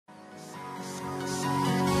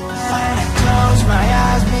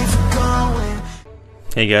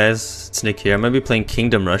Hey guys, it's Nick here. I'm going to be playing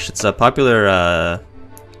Kingdom Rush. It's a popular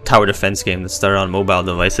tower defense game that started on mobile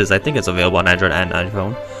devices. I think it's available on Android and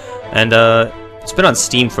iPhone. And it's been on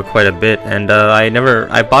Steam for quite a bit, and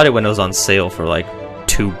I bought it when it was on sale for like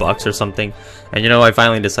 $2 or something. And you know, I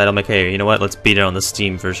finally decided, I'm like, hey, you know what, let's beat it on the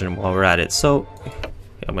Steam version while we're at it. So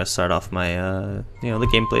I'm going to start off my the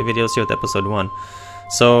gameplay videos here with episode 1.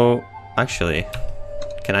 So actually,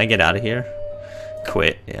 can I get out of here?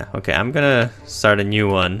 Quit. Yeah, okay, I'm gonna start a new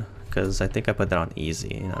one because I think I put that on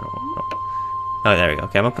easy. I don't know. Oh, there we go.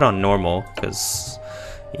 Okay, I'm gonna put on normal because,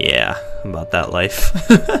 yeah, I'm about that life.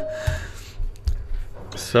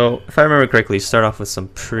 So, if I remember correctly, start off with some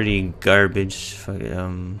pretty garbage.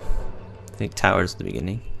 I think towers at the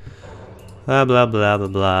beginning. Blah blah blah blah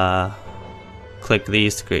blah. Click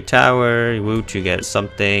these to create tower. Woot, you get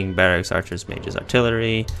something. Barracks, archers, mages,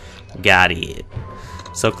 artillery. Got it.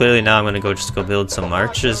 So clearly now I'm gonna just go build some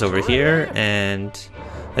archers over here, and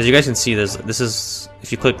as you guys can see, this is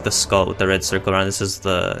if you click the skull with the red circle around, this is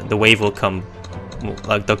the wave will come,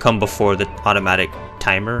 like they'll come before the automatic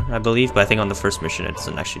timer, I believe, but I think on the first mission it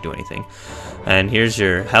doesn't actually do anything. And here's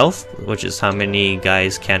your health, which is how many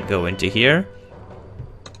guys can't go into here,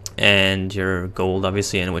 and your gold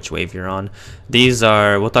obviously, and which wave you're on. These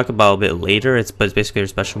are, we'll talk about a bit later, but it's basically your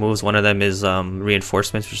special moves. One of them is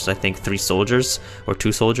reinforcements, which is I think 3 soldiers or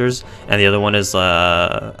 2 soldiers, and the other one is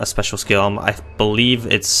a special skill. I believe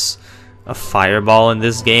it's a fireball in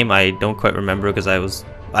this game. I don't quite remember because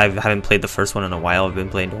I haven't played the first one in a while. I've been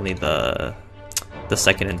playing only the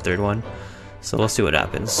second and third one, so we'll see what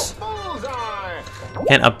happens.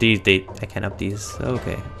 Can't up these. I can't up these.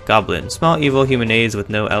 Okay. Goblin. Small evil humanoids with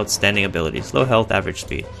no outstanding abilities. Low health, average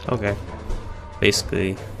speed. Okay.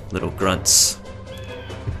 Basically, little grunts.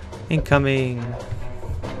 Incoming.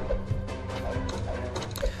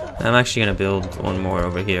 I'm actually gonna build one more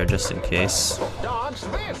over here just in case.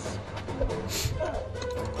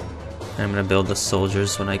 I'm gonna build the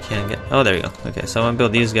soldiers when I can get. Oh, there you go. Okay, so I'm gonna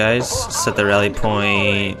build these guys. Set the rally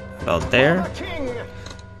point about there.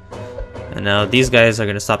 And now these guys are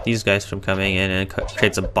going to stop these guys from coming in, and it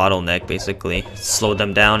creates a bottleneck, basically. Slow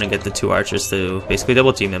them down and get the 2 archers to basically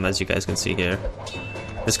double team them, as you guys can see here.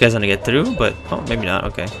 This guy's going to get through, but oh, maybe not.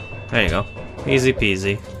 Okay, there you go. Easy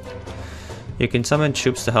peasy. You can summon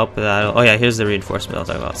troops to help with that. Oh yeah, here's the reinforcement I was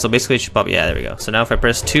talking about. So basically, it should pop. Yeah, there we go. So now if I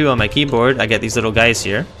press 2 on my keyboard, I get these little guys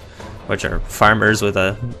here, which are farmers with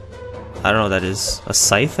a, I don't know what that is, a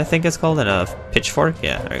scythe I think it's called, and a pitchfork.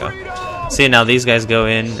 Yeah, there we go. See, now these guys go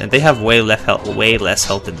in, and they have way less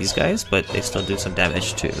health than these guys, but they still do some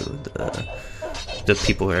damage to the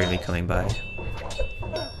people who are going to be coming by.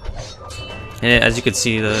 And as you can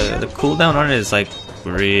see, the cooldown on it is like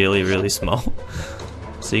really small.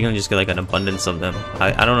 So you can just get like an abundance of them.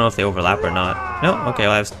 I don't know if they overlap or not. No, okay,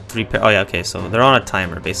 well, I have 3 pair. Oh yeah, okay, so they're on a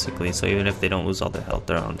timer basically. So even if they don't lose all their health,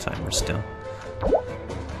 they're on a timer still.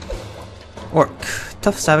 Orc.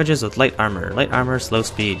 Tough savages with light armor, slow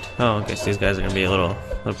speed. Oh, okay, so these guys are gonna be a little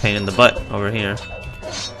pain in the butt over here.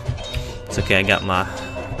 It's okay, I got my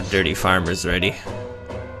dirty farmers ready.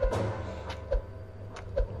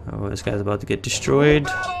 Oh, this guy's about to get destroyed.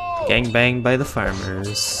 Gangbanged by the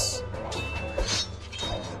farmers.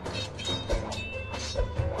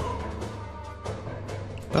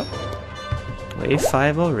 Oh. Wave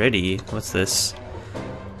 5 already. What's this?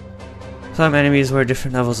 Some enemies wear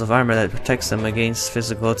different levels of armor that protects them against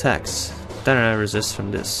physical attacks. Don't resist from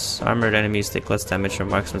this. Armored enemies take less damage from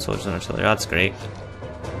marksmen, soldiers, and artillery. Oh, that's great.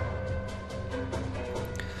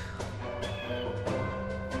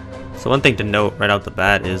 So one thing to note right out the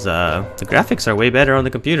bat is the graphics are way better on the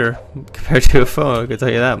computer compared to a phone, I can tell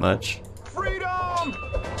you that much. Freedom!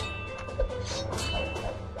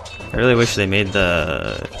 I really wish they made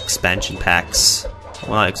the expansion packs.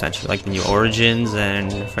 Well, not expansion, like the new Origins,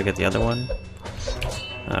 and I forget the other one.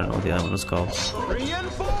 I don't know what the other one was called.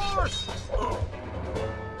 Reinforce! Oh,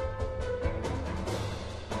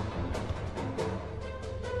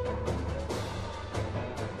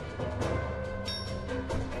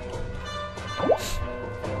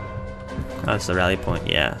 that's the rally point,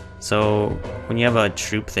 yeah. So when you have a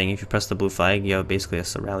troop thing, if you press the blue flag, you have basically a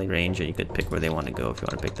rally range, and you could pick where they want to go if you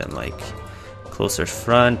want to pick them like closer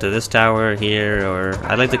front to this tower here, or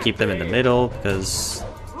I'd like to keep them in the middle because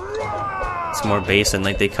it's more base and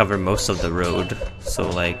like they cover most of the road. So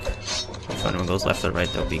like if anyone goes left or right,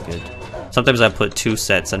 that'll be good. Sometimes I put 2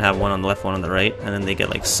 sets and have one on the left, one on the right, and then they get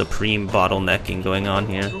like supreme bottlenecking going on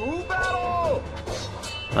here.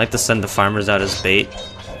 I like to send the farmers out as bait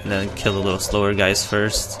and then kill the little slower guys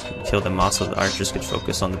first. Kill them off so the archers could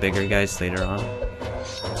focus on the bigger guys later on.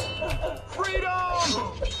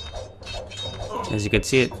 As you can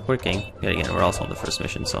see, it working. Yet again, we're also on the first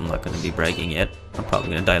mission, so I'm not going to be bragging yet. I'm probably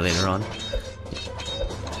going to die later on.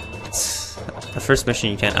 The first mission,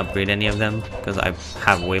 you can't upgrade any of them, because I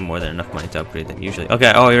have way more than enough money to upgrade them usually.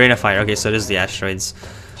 Okay, oh, Arena Fire. Okay, so this is the asteroids.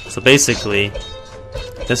 So basically,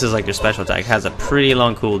 this is like your special attack. It has a pretty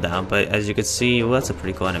long cooldown, but as you can see, well, that's a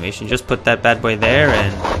pretty cool animation. Just put that bad boy there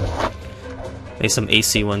and make some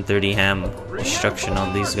AC 130 ham destruction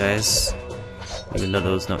on these guys. Even though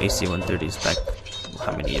there was no AC 130s back,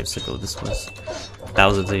 how many years ago this was?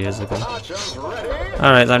 Thousands of years ago.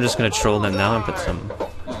 Alright, I'm just gonna troll them now and put some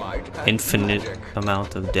infinite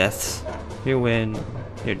amount of deaths. You win.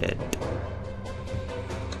 You're dead.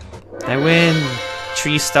 I win!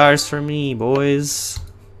 3 stars for me, boys.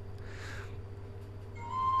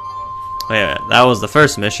 Oh yeah, that was the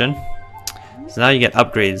first mission. So now you get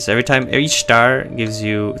upgrades. Each star gives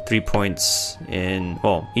you 3 points in,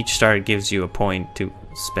 well, each star gives you a point to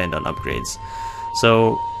spend on upgrades.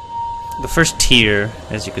 So the first tier,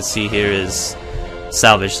 as you can see here, is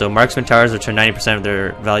salvage. So marksman towers return 90% of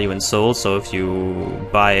their value in souls. So if you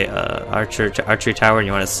buy a archery tower and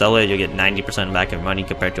you want to sell it, you'll get 90% back in money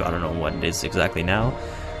compared to, I don't know what it is exactly now.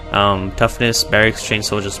 Toughness, barracks train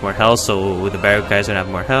soldiers more health, so the barrack guys are gonna have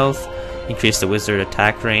more health. Increase the wizard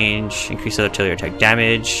attack range, increase the artillery attack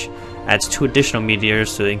damage, adds 2 additional meteors,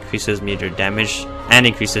 so it increases meteor damage and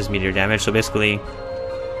increases meteor damage. So basically,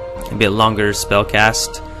 a bit longer spell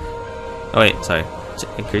cast. Oh wait, sorry.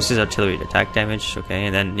 Increases artillery attack damage. Okay,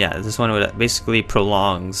 and then yeah, this one would basically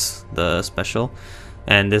prolongs the special,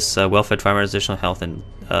 and this well-fed farmer has additional health and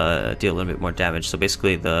deal a little bit more damage. So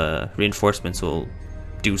basically, the reinforcements will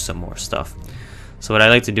do some more stuff. So what I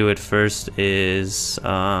like to do at first is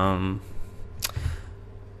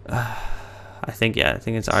I think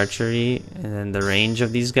it's archery and then the range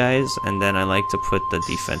of these guys, and then I like to put the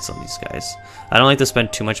defense on these guys. I don't like to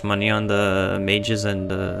spend too much money on the mages and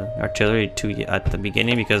the artillery at the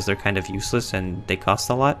beginning because they're kind of useless and they cost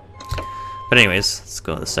a lot. But anyways, let's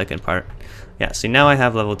go to the second part. Yeah, so now I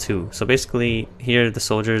have level 2. So basically here the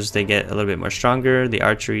soldiers, they get a little bit more stronger. The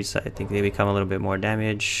archeries, I think they become a little bit more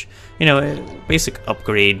damage. You know, basic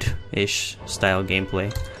upgrade-ish style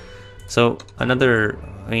gameplay. So another,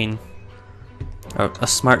 a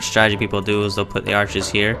smart strategy people do is they'll put the archers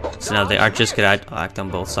here. So now the archers could act on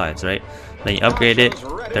both sides, right? Then you upgrade it,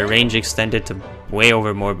 their range extended to way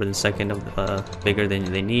over more than second of bigger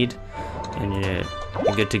than they need. And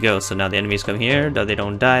you're good to go. So now the enemies come here, though they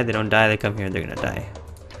don't die, they come here, they're gonna die.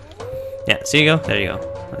 Yeah, so you go, there you go.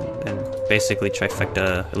 And basically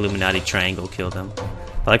trifecta Illuminati triangle kill them.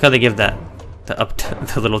 I like how they give the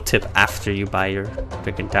little tip after you buy your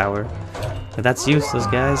freaking tower. But that's useless,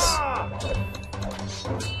 guys.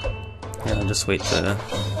 Yeah, I'll just wait to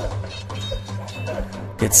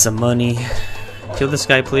get some money. Kill this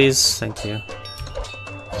guy, please. Thank you.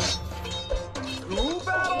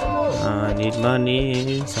 I need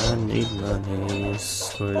monies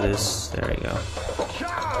for this. There we go.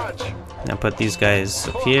 Now put these guys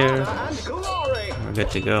up here. We're good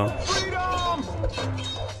to go.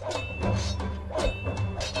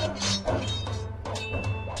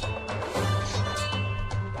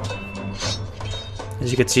 As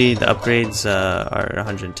you can see, the upgrades are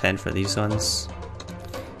 110 for these ones.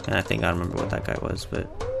 And I think I don't remember what that guy was, but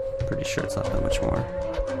pretty sure it's not that much more.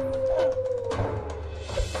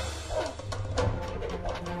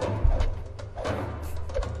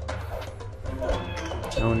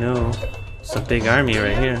 Oh no, it's a big army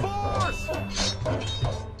right here.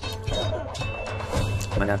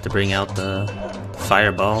 Might have to bring out the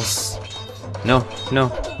fireballs. No,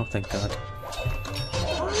 no, oh thank God.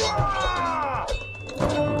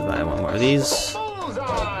 Oh, buy one more of these.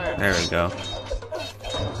 There we go.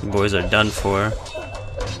 You boys are done for.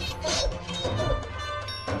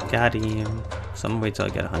 Got him. So I'm gonna wait till I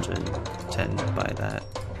get 110 by that.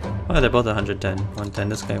 Oh, they're both 110. 110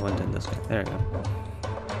 this guy, 110 this guy. There we go.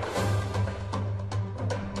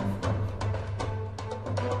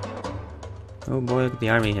 Oh boy, look at the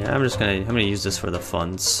army here. I'm gonna use this for the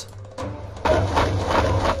funds.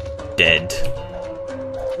 Dead.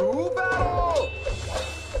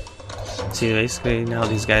 See, basically now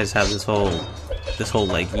these guys have this whole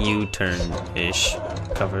like U-turn-ish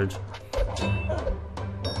covered.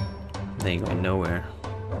 They ain't going nowhere.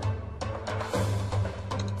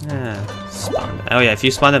 Yeah, spawn. Oh yeah, if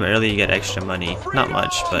you spawn them early, you get extra money. Not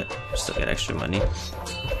much, but you still get extra money.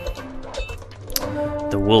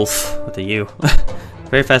 The wolf with the U.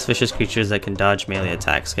 Very fast vicious creatures that can dodge melee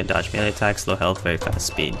attacks. Low health, very fast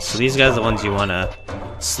speed. So these guys are the ones you want to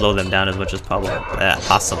slow them down as much as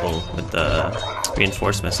possible with the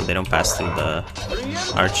reinforcements so they don't pass through the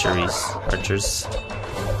archers.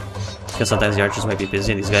 Because sometimes the archers might be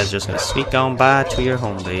busy and these guys are just gonna sneak on by to your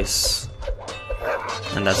home base.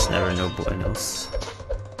 And that's never no buenos.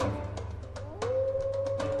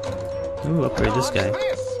 Ooh, upgrade this guy.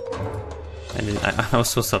 I was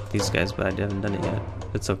supposed to up these guys, but I haven't done it yet.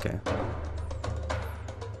 It's okay.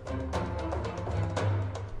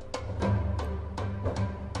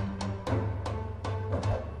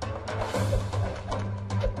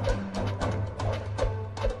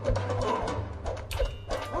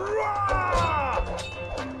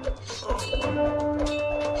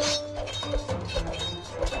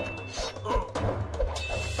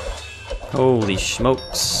 Holy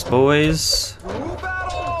smokes, boys.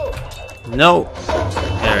 No!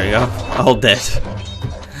 There we go. All dead.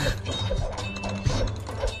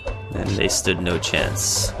 And they stood no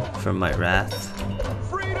chance from my wrath.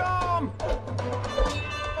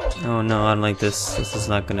 Oh no, I don't like this. This is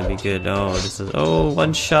not gonna be good. Oh, this is. Oh,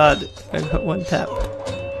 one shot. I got one tap.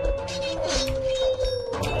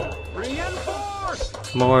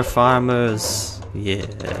 More farmers. Yeah,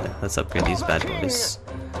 let's upgrade these bad boys.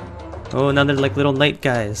 Oh, now they're like little knight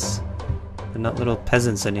guys. They're not little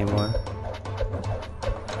peasants anymore.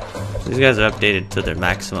 These guys are updated to their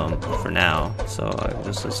maximum for now, so I'm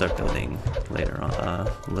just gonna start building later on,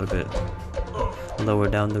 a little bit lower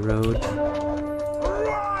down the road.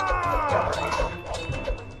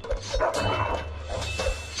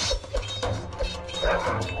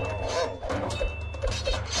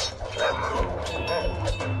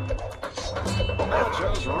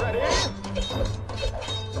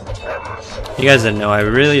 You guys didn't know, I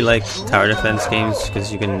really like tower defense games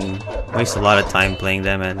because you can waste a lot of time playing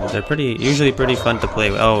them and they're usually pretty fun to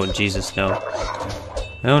play with. Oh Jesus, no.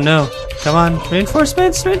 Oh no, come on,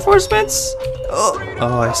 reinforcements, reinforcements!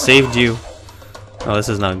 Oh, I saved you. Oh, this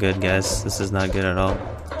is not good, guys. This is not good at all.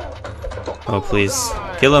 Oh, please.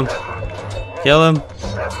 Kill him. Kill him.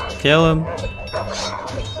 Kill him.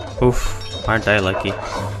 Oof, aren't I lucky.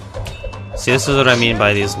 See, this is what I mean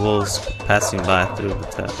by these wolves passing by through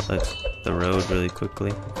the road really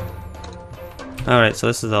quickly. Alright, so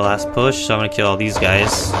this is the last push, so I'm gonna kill all these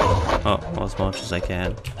guys. Oh, well, as much as I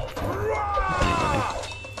can. Anyway.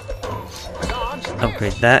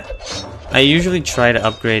 Upgrade that. I usually try to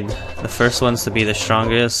upgrade the first ones to be the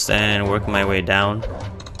strongest and work my way down.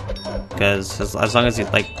 Because as long as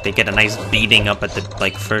they get a nice beating up at the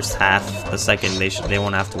first half, the second they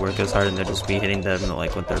won't have to work as hard and they'll just be hitting them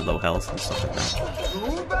like with their low health and stuff like that.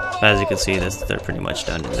 But as you can see, they're pretty much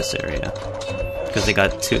done in this area. Because they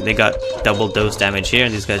got double dose damage here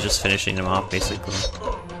and these guys just finishing them off basically.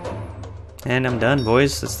 And I'm done,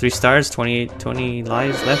 boys. It's 3 stars, 20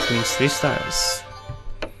 lives left means 3 stars.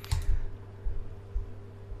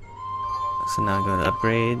 So now I go to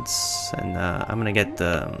upgrades and I'm gonna get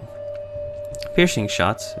the piercing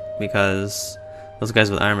shots because those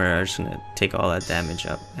guys with armor are just gonna take all that damage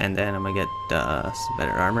up, and then I'm gonna get some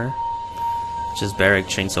better armor, which is Barrack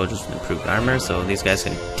trained soldiers with improved armor, so these guys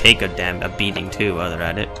can take a beating too while they're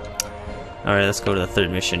at it. Alright, let's go to the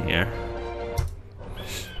 3rd mission here.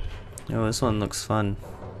 Oh, this one looks fun.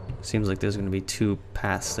 Seems like there's gonna be 2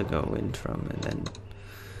 paths to go in from, and then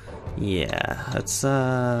yeah, that's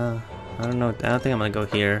I don't know. I don't think I'm gonna go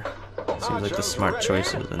here. Seems like the smart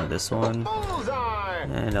choice is in this one,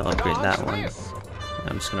 and I'll upgrade that one.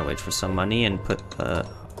 I'm just gonna wait for some money and put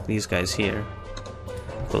these guys here.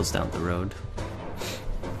 Close down the road.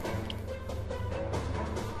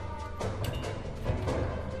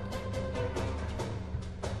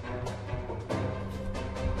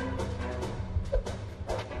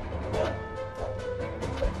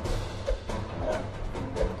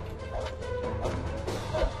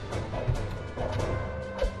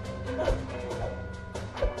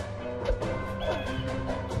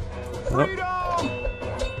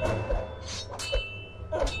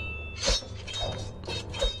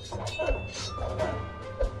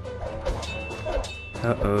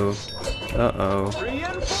 Uh-oh. Uh-oh.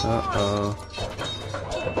 Uh-oh.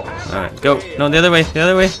 Alright, go! No, the other way! The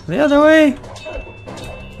other way! The other way!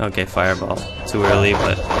 Okay, fireball. Too early,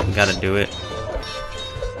 but we gotta do it.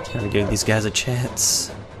 Gotta give these guys a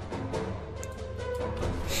chance.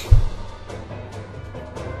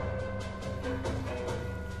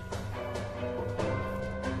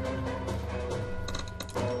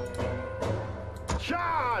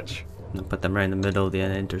 Charge! I'm gonna put them right in the middle of the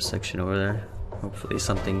intersection over there. Hopefully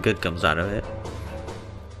something good comes out of it.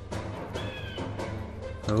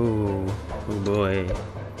 Oh boy.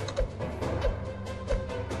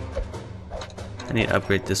 I need to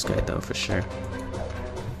upgrade this guy though for sure.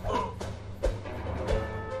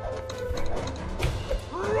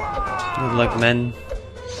 Good luck, men.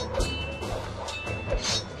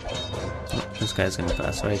 Oh, this this guy's gonna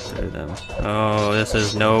pass right through them. Oh, this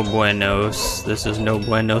is no buenos. This is no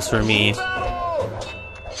buenos for me. Oh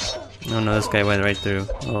no, this guy went right through.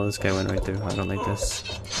 Oh, this guy went right through. I don't like this.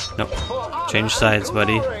 Nope. Change sides,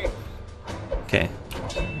 buddy. Okay.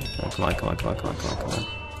 Oh, come on, come on, come on, come on, come on, come on.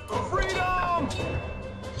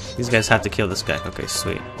 These guys have to kill this guy. Okay,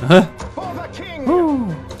 sweet.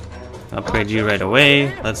 Woo. Upgrade you right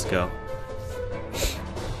away. Let's go.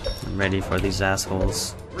 I'm ready for these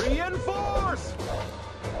assholes.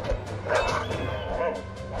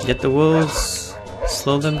 Get the wolves.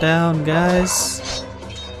 Slow them down, guys.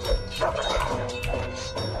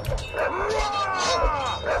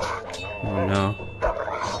 Oh no.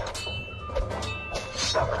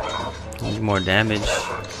 Need more damage.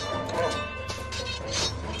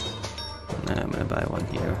 I'm gonna buy one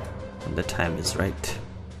here when the time is right.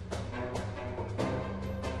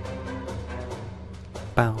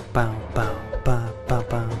 Bow, bow, bow, bow, bow,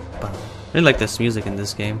 bow, bow. I really like this music in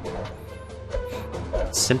this game.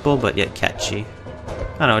 Simple but yet catchy.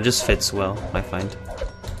 I don't know, it just fits well, I find.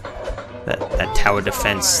 That tower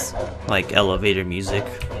defense, like elevator music.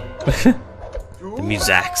 The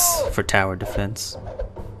musax for tower defense.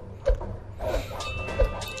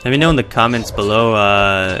 Let me know in the comments below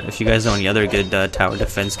if you guys know any other good tower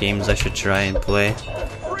defense games I should try and play.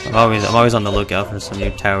 I'm always on the lookout for some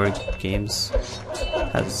new tower games.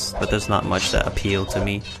 But there's not much that appeal to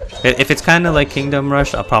me. If it's kind of like Kingdom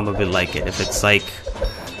Rush, I'll probably like it. If it's like,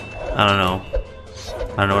 I don't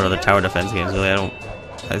know what other tower defense games really.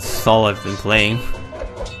 That's all I've been playing.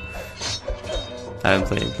 I haven't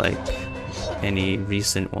played like any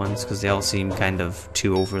recent ones because they all seem kind of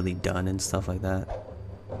too overly done and stuff like that.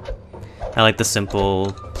 I like the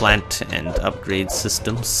simple plant and upgrade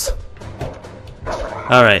systems.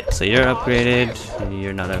 Alright, so you're upgraded,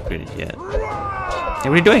 you're not upgraded yet. Hey,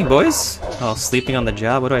 what are you doing, boys? Oh, sleeping on the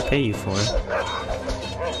job? What do I pay you for?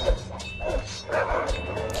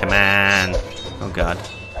 Come on. Oh god.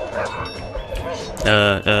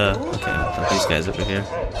 Okay, I'll put these guys over here.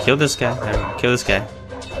 Kill this guy. Kill this guy.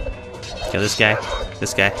 Kill this guy.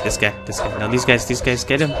 This guy. This guy. This guy. No, these guys.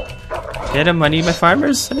 Get him. Get him. I need my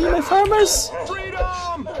farmers. I need my farmers.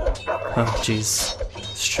 Oh, jeez.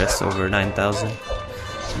 Stress over 9,000.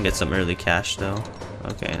 Get some early cash, though.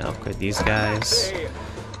 Okay, and I'll upgrade these guys.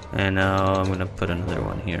 And now I'm gonna put another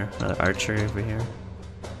one here. Another archer over here.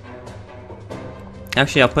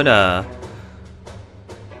 Actually, I'll put a...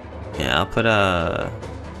 Yeah, I'll put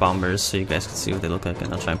bombers so you guys can see what they look like,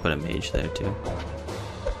 and I'll try and put a mage there too.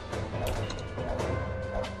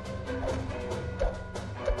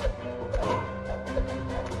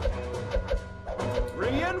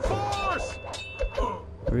 Reinforce!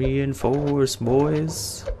 Reinforce,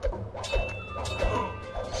 boys.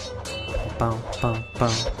 Bow, bow,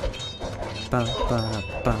 bow. Bow, bow,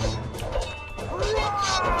 bow.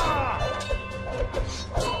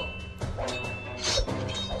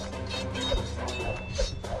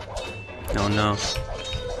 Oh no.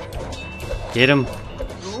 Get him!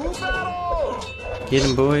 Get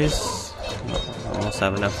him, boys! Oh, almost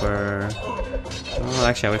have enough for... Oh,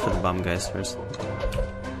 actually, I'll wait for the bomb guys first.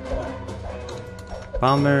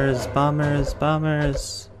 Bombers, bombers,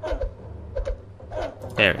 bombers!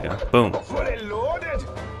 There we go. Boom.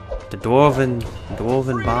 The dwarven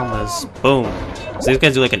bombers. Boom. So these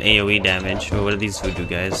guys do like an AoE damage. Or what are these voodoo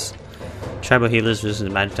guys? Tribal healers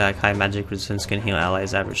resistant magic attack, high magic resistance can heal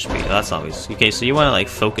allies average speed. Oh, that's always okay. So you want to like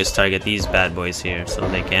focus target these bad boys here, so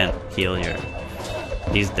they can't heal your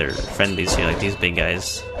their friendlies here, like these big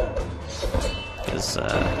guys, because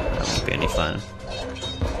that won't be any fun.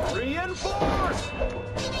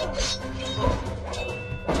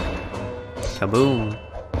 Kaboom!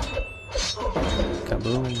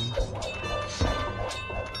 Kaboom!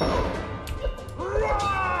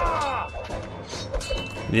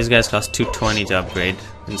 These guys cost 220 to upgrade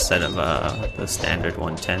instead of the standard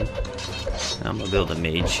 110. I'm gonna build a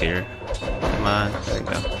mage here. Come on, there we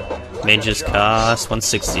go. Mages cost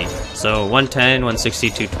 160. So 110, 160,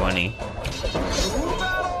 220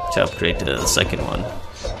 to upgrade to the second one.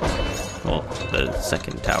 Well, the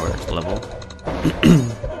second tower level.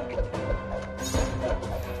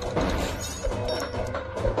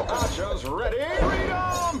 Archers ready,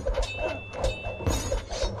 freedom!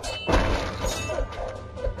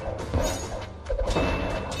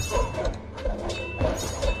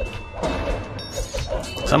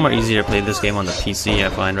 Somewhat easier to play this game on the PC, I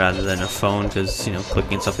find, rather than a phone, because you know,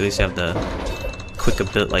 clicking and stuff. At least you have the quick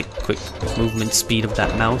movement speed of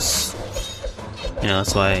that mouse. You know,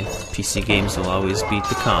 that's why PC games will always beat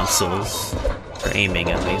the consoles for aiming,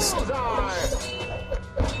 at least,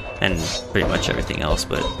 and pretty much everything else.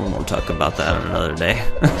 But we won't talk about that on another day.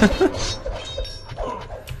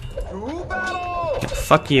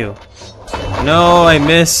 Fuck you. No, I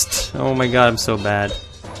missed. Oh my god, I'm so bad.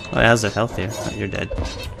 Oh, it has a health here. Oh, you're dead.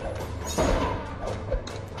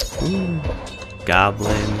 Ooh.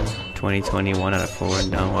 Goblin. 2020, 1 out of 4.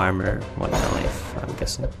 No armor. 1 life, I'm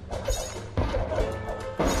guessing.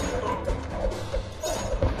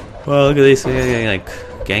 Well, look at these guys getting like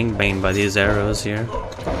gangbanged by these arrows here.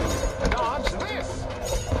 Dodge this.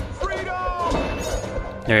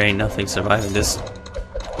 Freedom. There ain't nothing surviving this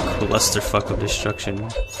clusterfuck of destruction.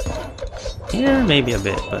 Here, maybe a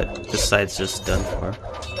bit, but this side's just done for.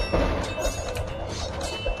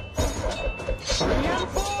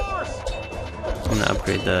 I'm gonna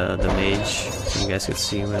upgrade the mage so you guys can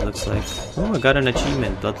see what it looks like. Oh, I got an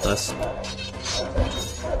achievement, Bloodlust.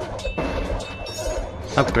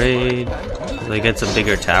 Upgrade. So he gets a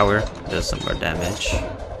bigger tower, does some more damage.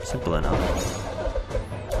 Simple enough.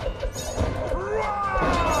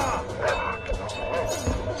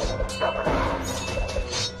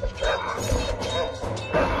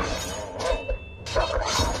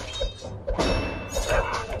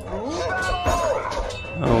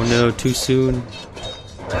 Oh no, too soon.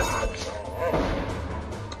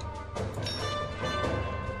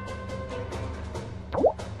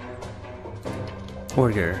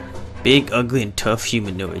 Order. Big, ugly, and tough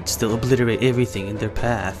humanoids. They'll obliterate everything in their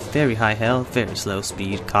path. Very high health, very slow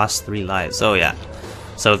speed, cost 3 lives. Oh yeah.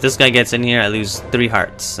 So if this guy gets in here, I lose 3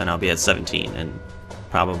 hearts, and I'll be at 17, and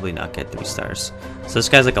probably not get 3 stars. So this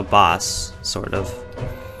guy's like a boss, sort of.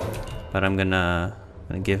 But I'm gonna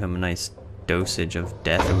give him a nice dosage of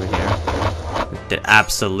death over here. Did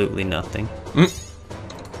absolutely nothing.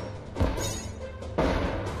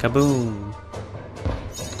 Kaboom!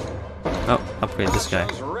 Oh, upgrade this guy.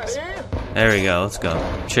 There we go. Let's go.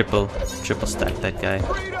 Triple stack that guy.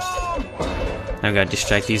 Now I gotta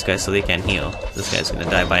distract these guys so they can't heal. This guy's gonna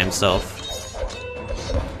die by himself.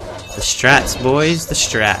 The strats, boys. The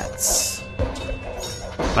strats.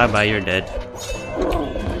 Bye bye. You're dead.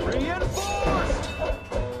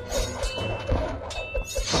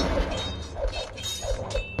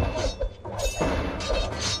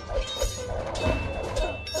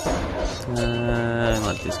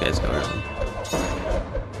 Let these guys go early.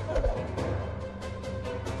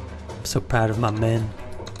 I'm so proud of my men.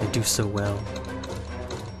 They do so well.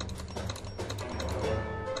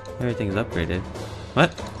 Everything's upgraded.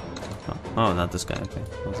 What? Oh, not this guy. Okay.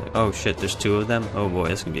 I was like, oh shit, there's 2 of them? Oh boy,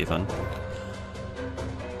 this can be fun.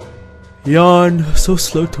 Yawn. So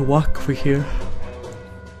slow to walk over here.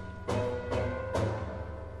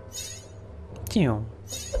 Pew.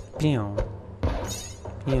 Pew.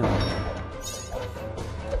 Pew.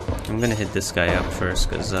 I'm gonna hit this guy up first,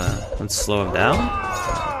 cause let's slow him down.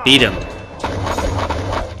 Beat him.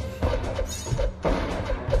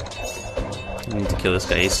 I need to kill this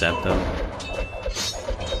guy ASAP though.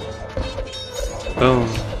 Boom.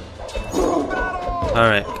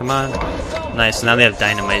 Alright, come on. Nice, now they have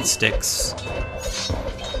dynamite sticks.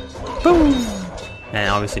 Boom! And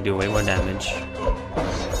obviously do way more damage.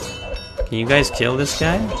 Can you guys kill this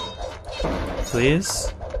guy?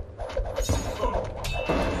 Please?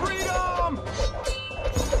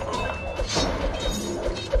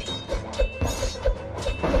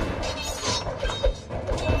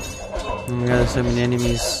 We got so many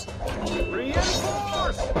enemies.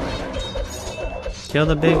 Kill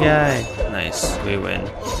the big guy. Nice, we win.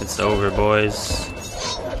 It's over, boys.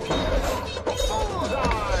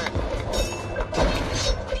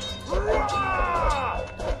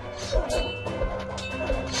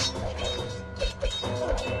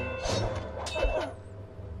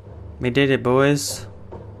 We did it, boys.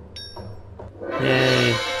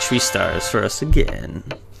 Yay. 3 stars for us again.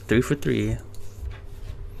 3 for 3.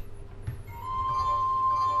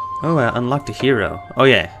 Oh, I unlocked a hero. Oh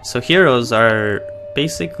yeah, so heroes are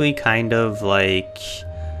basically kind of like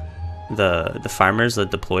the farmers, the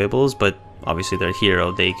deployables, but obviously they're a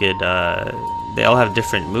hero. They could they all have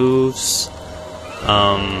different moves,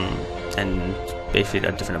 and basically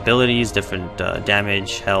different abilities, different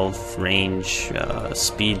damage, health, range,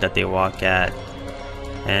 speed that they walk at,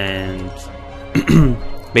 and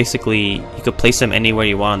basically you could place them anywhere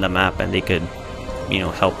you want on the map, and they could, you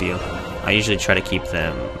know, help you. I usually try to keep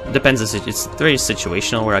them. Depends. It's very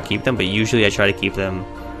situational where I keep them, but usually I try to keep them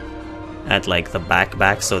at like the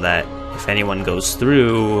back, so that if anyone goes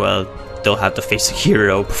through, they'll have to face a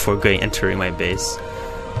hero before entering my base.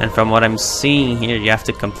 And from what I'm seeing here, you have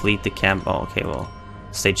to complete the camp. Oh, okay. Well,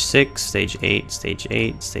 stage 6, stage 8, stage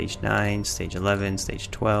 8, stage 9, stage 11,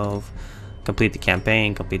 stage 12. Complete the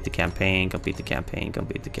campaign. Complete the campaign. Complete the campaign.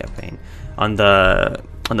 Complete the campaign. On the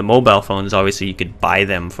mobile phones, obviously you could buy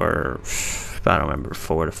them for I don't remember,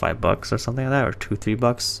 $4 to $5 or something like that, or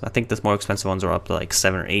 $2-3. I think the more expensive ones are up to like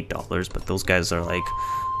 $7 or $8, but those guys are like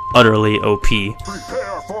utterly OP.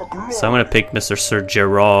 So I'm gonna pick Mr. Sir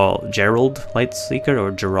Gerald Lightseeker,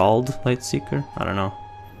 or Gerald Lightseeker. I don't know.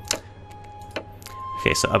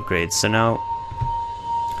 Okay, so upgrades. So now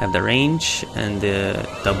I have the range and the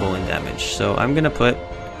double in damage. So I'm gonna put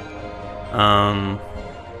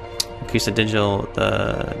increase the digital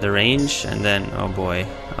the range, and then oh boy,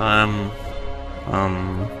 I'm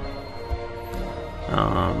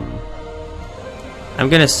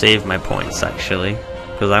gonna save my points actually,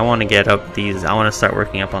 because I want to get up these. I want to start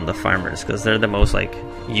working up on the farmers, because they're the most like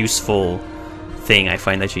useful thing I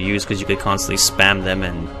find that you use, because you could constantly spam them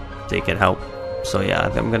and they could help. So yeah,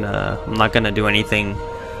 I'm not gonna do anything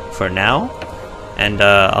for now, and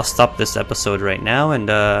I'll stop this episode right now, and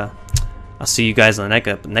I'll see you guys on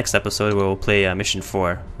the next episode where we'll play mission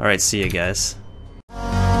 4. Alright, see you guys.